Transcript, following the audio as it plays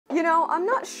You know, I'm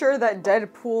not sure that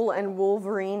Deadpool and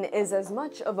Wolverine is as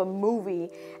much of a movie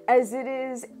as it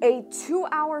is a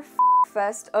 2-hour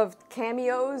fest of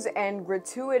cameos and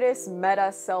gratuitous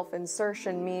meta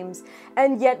self-insertion memes,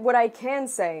 and yet what I can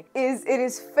say is it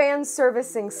is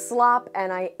fan-servicing slop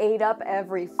and I ate up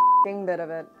every bit of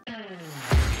it.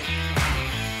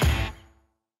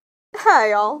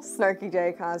 Hi y'all,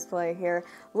 SnarkyJay cosplay here.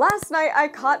 Last night I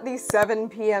caught the 7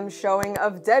 p.m. showing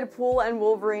of Deadpool and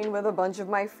Wolverine with a bunch of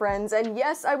my friends, and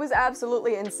yes, I was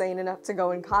absolutely insane enough to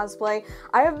go and cosplay.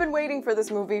 I have been waiting for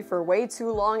this movie for way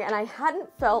too long, and I hadn't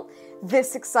felt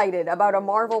this excited about a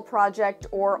Marvel project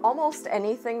or almost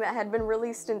anything that had been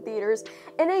released in theaters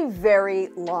in a very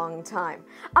long time.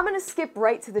 I'm gonna skip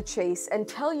right to the chase and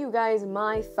tell you guys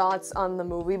my thoughts on the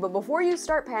movie, but before you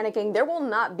start panicking, there will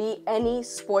not be any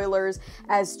spoilers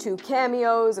as to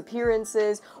cameos,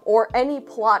 appearances, or any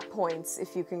plot points,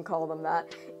 if you can call them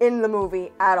that, in the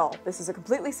movie at all. This is a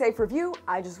completely safe review.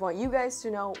 I just want you guys to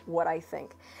know what I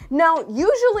think. Now,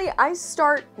 usually I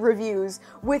start reviews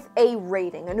with a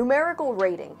rating, a numerical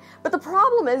rating, but the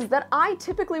problem is that I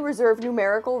typically reserve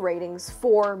numerical ratings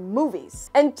for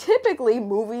movies. And typically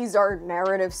movies are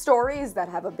narrative stories that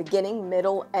have a beginning,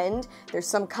 middle, end. There's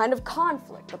some kind of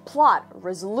conflict, a plot, a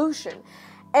resolution.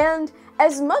 And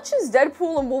as much as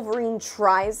Deadpool and Wolverine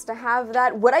tries to have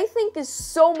that, what I think is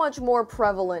so much more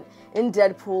prevalent in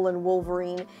Deadpool and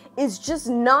Wolverine is just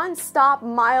non-stop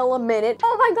mile a minute.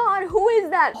 Oh my god, who is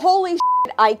that? Holy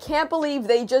shit, I can't believe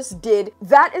they just did.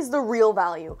 That is the real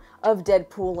value of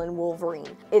Deadpool and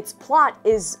Wolverine. Its plot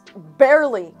is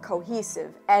barely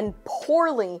cohesive and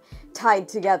poorly tied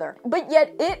together, but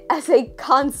yet it as a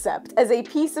concept, as a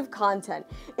piece of content,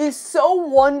 is so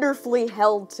wonderfully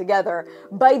held together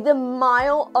by the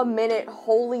mile a minute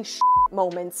holy shit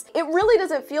moments. It really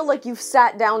doesn't feel like you've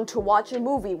sat down to watch a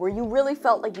movie where you really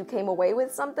felt like you came away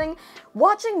with something.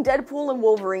 Watching Deadpool and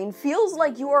Wolverine feels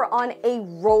like you are on a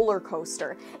roller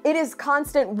coaster. It is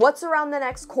constant, what's around the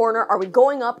next corner? Are we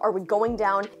going up? Are we going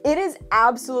down? It is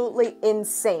absolutely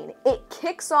insane. It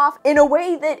kicks off in a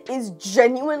way that is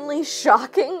genuinely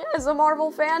shocking as a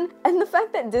Marvel fan, and the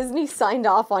fact that Disney signed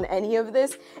off on any of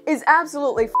this is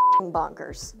absolutely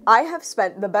bonkers. I have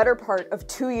spent the better part of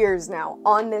 2 years now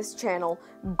on this channel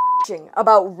bitching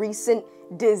about recent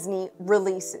Disney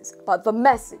releases, about the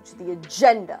message, the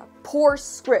agenda, poor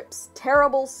scripts,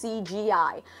 terrible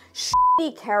CGI,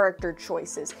 shitty character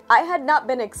choices. I had not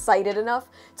been excited enough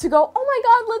to go, oh my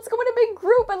god, let's go in a big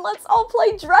group and let's all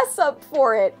play dress up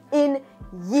for it in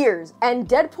years. And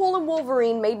Deadpool and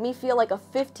Wolverine made me feel like a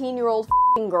 15-year-old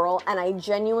girl, and I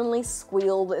genuinely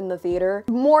squealed in the theater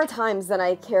more times than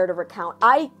I care to recount.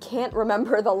 I can't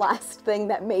remember the last thing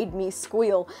that made me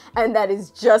squeal, and that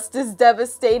is just as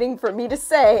devastating for me to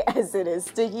say as it is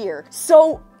to hear.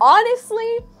 So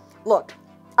honestly, look,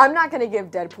 I'm not gonna give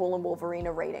Deadpool and Wolverine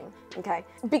a rating, okay?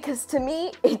 Because to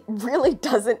me, it really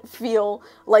doesn't feel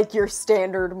like your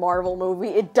standard Marvel movie.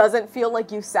 It doesn't feel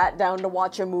like you sat down to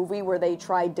watch a movie where they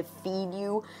tried to feed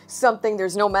you something.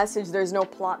 There's no message, there's no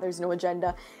plot, there's no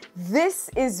agenda. This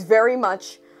is very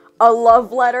much a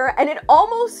love letter, and it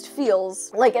almost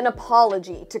feels like an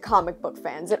apology to comic book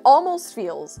fans. It almost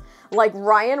feels like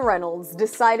Ryan Reynolds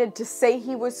decided to say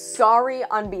he was sorry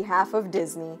on behalf of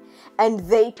Disney, and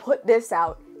they put this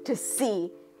out to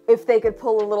see if they could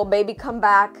pull a little baby come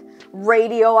back,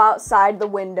 radio outside the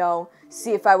window,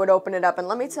 see if I would open it up. And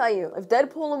let me tell you, if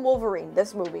Deadpool and Wolverine,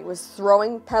 this movie, was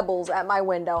throwing pebbles at my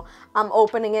window, I'm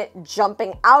opening it,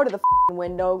 jumping out of the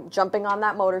window, jumping on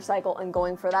that motorcycle, and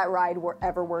going for that ride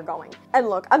wherever we're going. And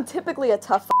look, I'm typically a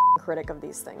tough critic of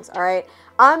these things, all right?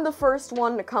 I'm the first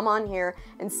one to come on here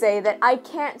and say that I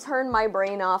can't turn my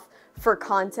brain off for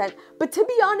content, but to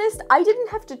be honest, I didn't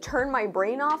have to turn my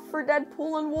brain off for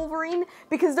Deadpool and Wolverine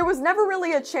because there was never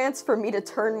really a chance for me to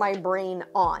turn my brain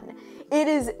on. It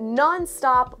is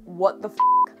non-stop what the f***.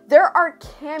 There are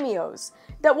cameos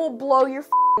that will blow your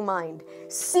mind.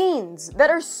 Scenes that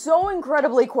are so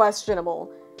incredibly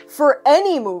questionable for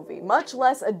any movie, much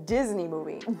less a Disney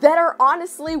movie, that are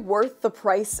honestly worth the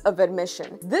price of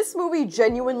admission. This movie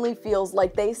genuinely feels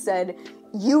like they said,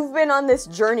 you've been on this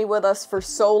journey with us for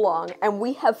so long, and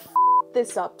we have f***ed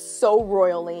this up so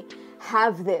royally.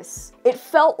 Have this. It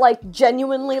felt like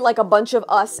genuinely like a bunch of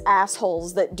us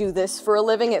assholes that do this for a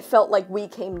living. It felt like we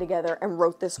came together and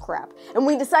wrote this crap. And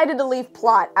we decided to leave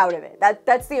plot out of it.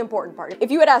 That's the important part. If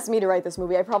you had asked me to write this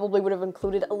movie, I probably would have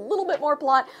included a little bit more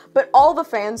plot, but all the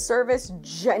fan service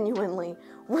genuinely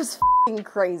was f***ing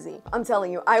crazy. I'm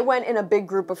telling you, I went in a big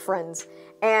group of friends,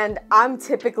 and I'm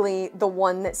typically the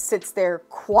one that sits there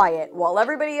quiet while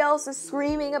everybody else is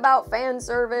screaming about fan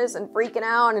service and freaking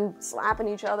out and slapping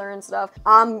each other and stuff.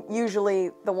 I'm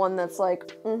usually the one that's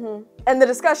like, And the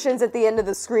discussions at the end of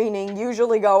the screening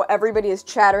usually go, everybody is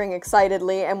chattering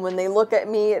excitedly, and when they look at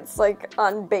me, it's like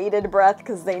on bated breath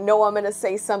because they know I'm gonna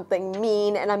say something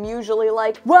mean, and I'm usually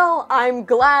like, well, I'm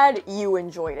glad you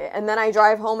enjoyed it. And then I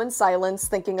drive home in silence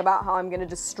thinking about how I'm gonna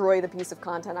destroy the piece of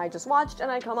content I just watched, and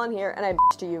I come on here and I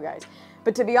bitch to you guys.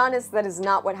 But to be honest, that is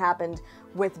not what happened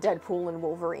with Deadpool and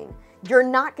Wolverine. You're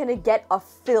not gonna get a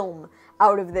film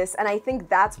out of this, and I think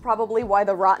that's probably why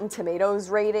the Rotten Tomatoes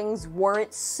ratings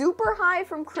weren't super high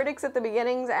from critics at the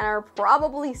beginnings and are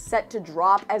probably set to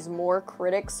drop as more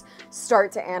critics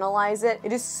start to analyze it.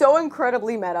 It is so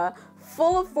incredibly meta,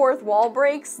 full of fourth wall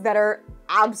breaks that are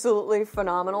absolutely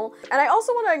phenomenal. And I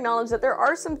also want to acknowledge that there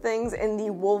are some things in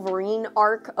the Wolverine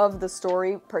arc of the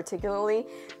story particularly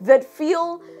that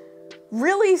feel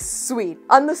really sweet,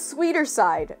 on the sweeter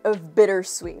side of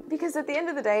bittersweet. Because at the end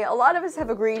of the day, a lot of us have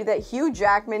agreed that Hugh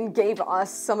Jackman gave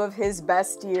us some of his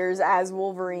best years as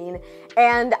Wolverine,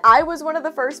 and I was one of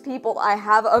the first people, I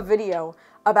have a video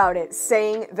about it,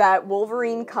 saying that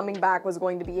Wolverine coming back was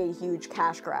going to be a huge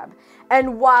cash grab.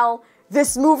 And while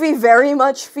this movie very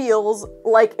much feels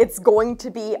like it's going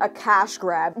to be a cash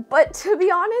grab, but to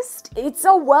be honest, it's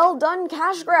a well done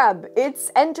cash grab. It's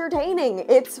entertaining,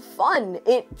 it's fun,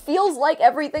 it feels like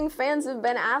everything fans have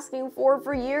been asking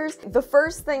for years. The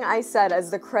first thing I said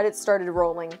as the credits started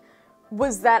rolling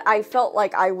was that I felt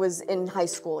like I was in high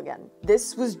school again.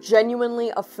 This was genuinely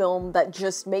a film that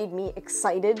just made me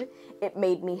excited, it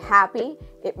made me happy,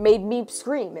 it made me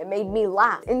scream, it made me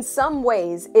laugh. In some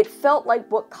ways, it felt like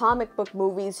what comic book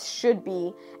movies should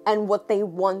be and what they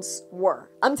once were.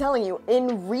 I'm telling you,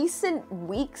 in recent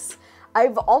weeks,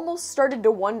 I've almost started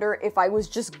to wonder if I was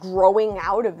just growing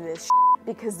out of this shit,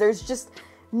 because there's just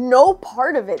no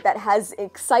part of it that has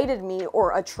excited me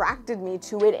or attracted me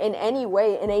to it in any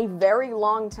way in a very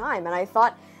long time. And I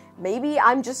thought, maybe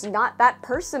I'm just not that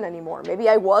person anymore. Maybe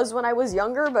I was when I was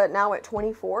younger, but now at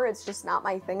 24, it's just not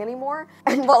my thing anymore.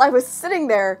 And while I was sitting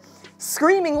there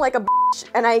screaming like a bitch,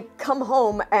 and I come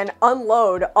home and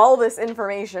unload all this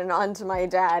information onto my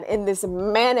dad in this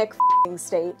manic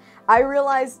state, I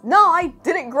realized, no, I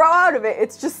didn't grow out of it.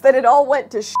 It's just that it all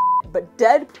went to shit. But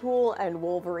Deadpool and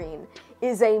Wolverine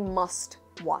is a must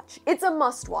watch. It's a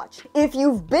must watch. If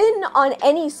you've been on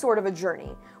any sort of a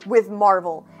journey with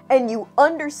Marvel and you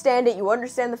understand it, you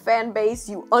understand the fan base,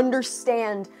 you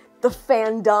understand the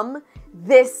fandom,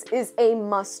 this is a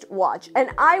must watch.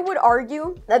 And I would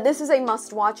argue that this is a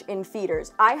must watch in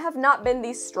theaters. I have not been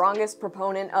the strongest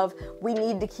proponent of we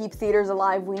need to keep theaters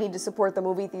alive, we need to support the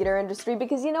movie theater industry,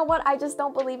 because you know what? I just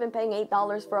don't believe in paying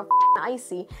 $8 for a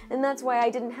icy, and that's why I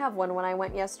didn't have one when I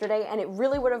went yesterday, and it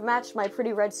really would have matched my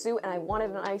pretty red suit, and I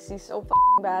wanted an icy so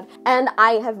bad. And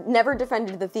I have never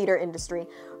defended the theater industry,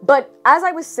 but as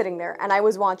I was sitting there and I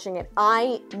was watching it,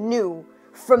 I knew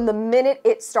from the minute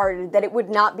it started that it would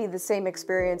not be the same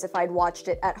experience if I'd watched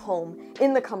it at home,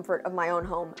 in the comfort of my own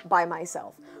home, by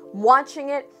myself. Watching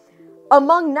it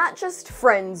among not just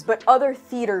friends, but other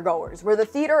theater goers, where the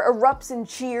theater erupts in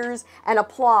cheers and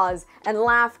applause and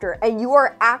laughter, and you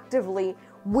are actively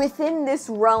within this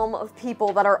realm of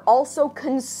people that are also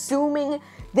consuming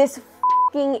this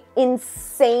fucking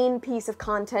insane piece of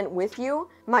content with you.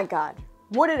 My God.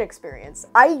 What an experience.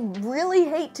 I really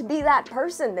hate to be that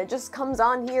person that just comes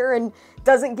on here and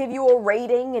doesn't give you a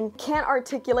rating and can't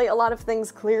articulate a lot of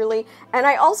things clearly. And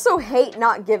I also hate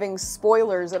not giving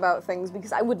spoilers about things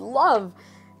because I would love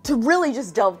to really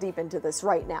just delve deep into this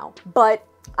right now. But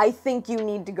I think you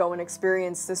need to go and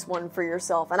experience this one for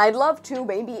yourself. And I'd love to,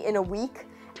 maybe in a week,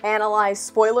 analyze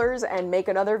spoilers and make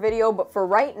another video, but for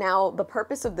right now, the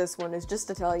purpose of this one is just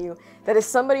to tell you that as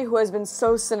somebody who has been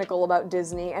so cynical about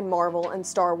Disney and Marvel and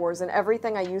Star Wars and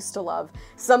everything I used to love,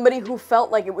 somebody who felt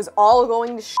like it was all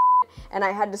going to shit and I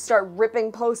had to start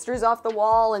ripping posters off the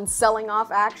wall and selling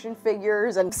off action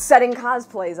figures and setting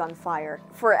cosplays on fire.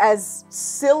 For as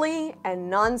silly and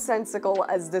nonsensical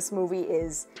as this movie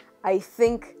is, I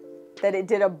think that it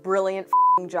did a brilliant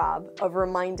job of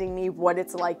reminding me what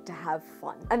it's like to have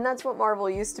fun. And that's what Marvel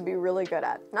used to be really good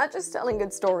at. Not just telling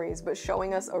good stories, but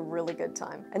showing us a really good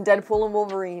time. And Deadpool and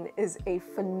Wolverine is a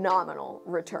phenomenal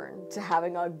return to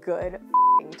having a good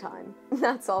anytime.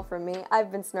 That's all from me.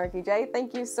 I've been SnarkyJay.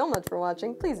 Thank you so much for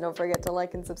watching. Please don't forget to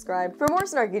like and subscribe. For more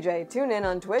SnarkyJay, tune in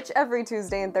on Twitch every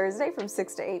Tuesday and Thursday from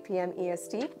 6 to 8 p.m.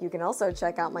 EST. You can also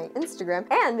check out my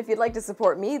Instagram. And if you'd like to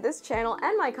support me, this channel,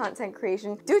 and my content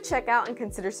creation, do check out and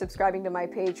consider subscribing to my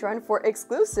Patreon for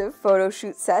exclusive photo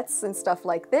shoot sets and stuff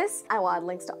like this. I will add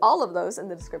links to all of those in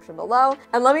the description below.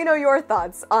 And let me know your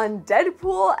thoughts on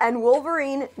Deadpool and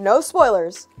Wolverine, no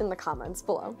spoilers, in the comments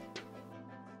below.